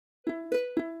I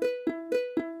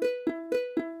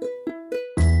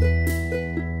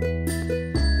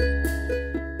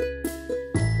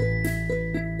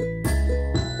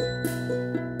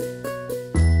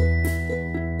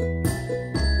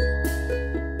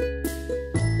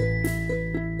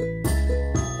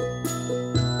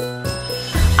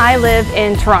live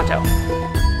in Toronto.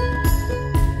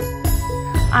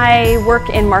 I work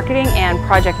in marketing and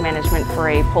project management for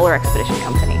a polar expedition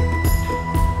company.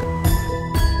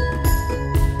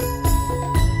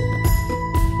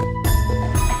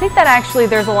 I think that actually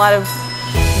there's a lot of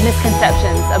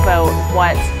misconceptions about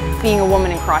what being a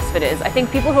woman in CrossFit is. I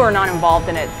think people who are not involved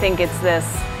in it think it's this,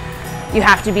 you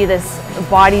have to be this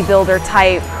bodybuilder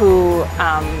type who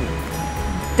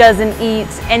doesn't eat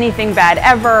anything bad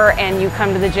ever, and you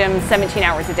come to the gym 17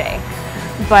 hours a day.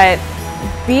 But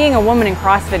being a woman in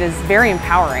CrossFit is very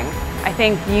empowering. I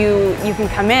think you can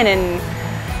come in and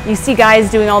you see guys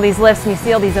doing all these lifts, and you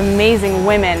see all these amazing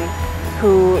women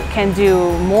who can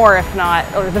do more, if not,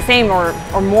 or the same or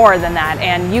more than that.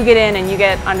 And you get in and you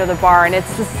get under the bar, and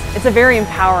it's a very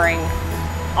empowering,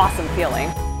 awesome feeling.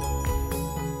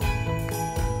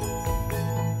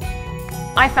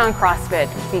 I found CrossFit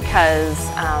because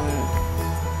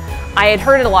I had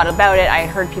heard a lot about it. I had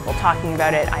heard people talking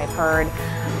about it. I had heard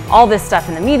all this stuff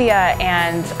in the media,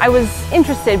 and I was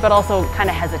interested but also kind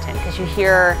of hesitant, because you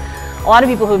hear a lot of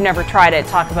people who've never tried it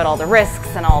talk about all the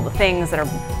risks and all the things that are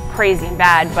crazy and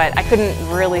bad, but I couldn't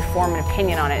really form an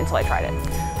opinion on it until I tried it.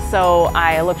 So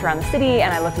I looked around the city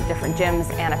and I looked at different gyms,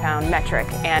 and I found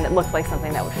Metric, and it looked like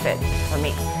something that would fit for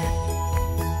me.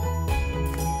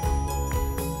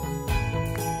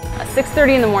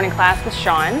 6:30 in the morning class with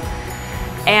Sean,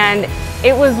 and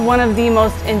it was one of the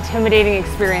most intimidating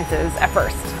experiences at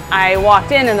first. I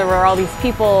walked in and there were all these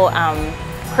people,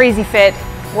 crazy fit,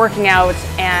 working out,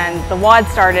 and the WOD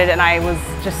started, and I was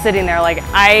just sitting there like,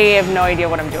 I have no idea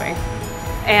what I'm doing.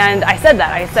 And I said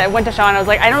that. I went to Sean, I was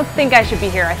like, I don't think I should be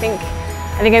here. I think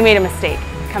I made a mistake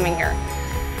coming here.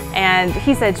 And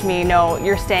he said to me, no,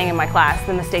 you're staying in my class.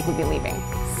 The mistake would be leaving.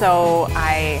 So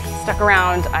I stuck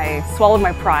around, I swallowed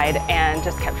my pride and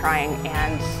just kept trying,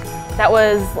 and that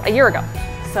was a year ago.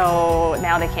 So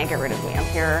now they can't get rid of me. I'm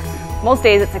here most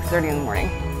days at 6:30 in the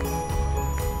morning.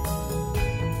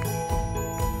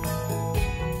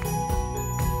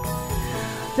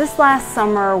 This last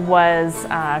summer was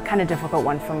a kind of difficult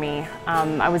one for me.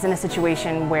 I was in a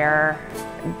situation where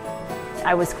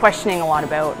I was questioning a lot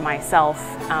about myself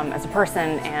as a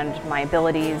person and my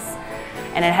abilities.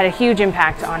 And it had a huge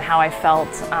impact on how I felt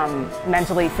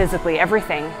mentally, physically,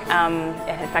 everything.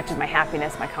 It affected my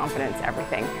happiness, my confidence,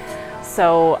 everything.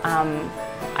 So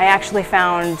I actually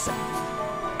found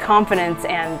confidence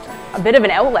and a bit of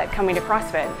an outlet coming to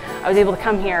CrossFit. I was able to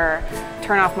come here,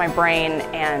 turn off my brain,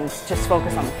 and just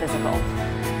focus on the physical.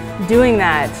 Doing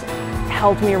that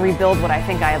helped me rebuild what I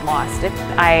think I had lost.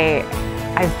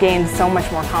 I've gained so much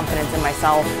more confidence in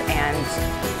myself, and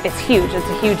it's huge. It's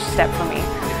a huge step for me.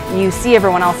 You see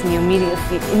everyone else and you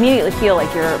immediately feel like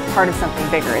you're part of something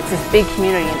bigger. It's this big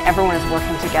community, and everyone is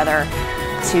working together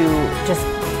to just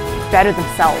better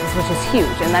themselves, which is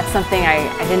huge. And that's something I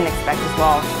didn't expect as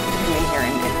well, to come in here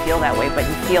and feel that way, but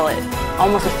you feel it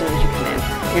almost as soon as you come in.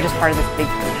 You're just part of this big,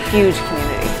 huge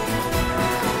community.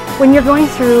 When you're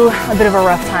going through a bit of a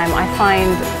rough time, I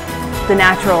find the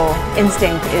natural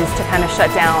instinct is to kind of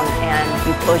shut down, and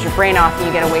you close your brain off and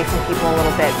you get away from people a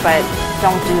little bit, but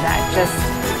don't do that. Just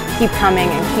keep coming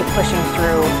and keep pushing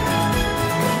through.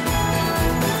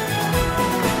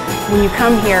 When you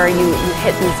come here, you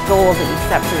hit these goals that you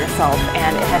set for yourself,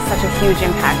 and it has such a huge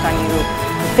impact on you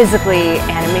physically,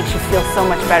 and it makes you feel so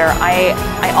much better. I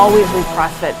always leave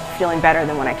CrossFit feeling better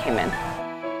than when I came in.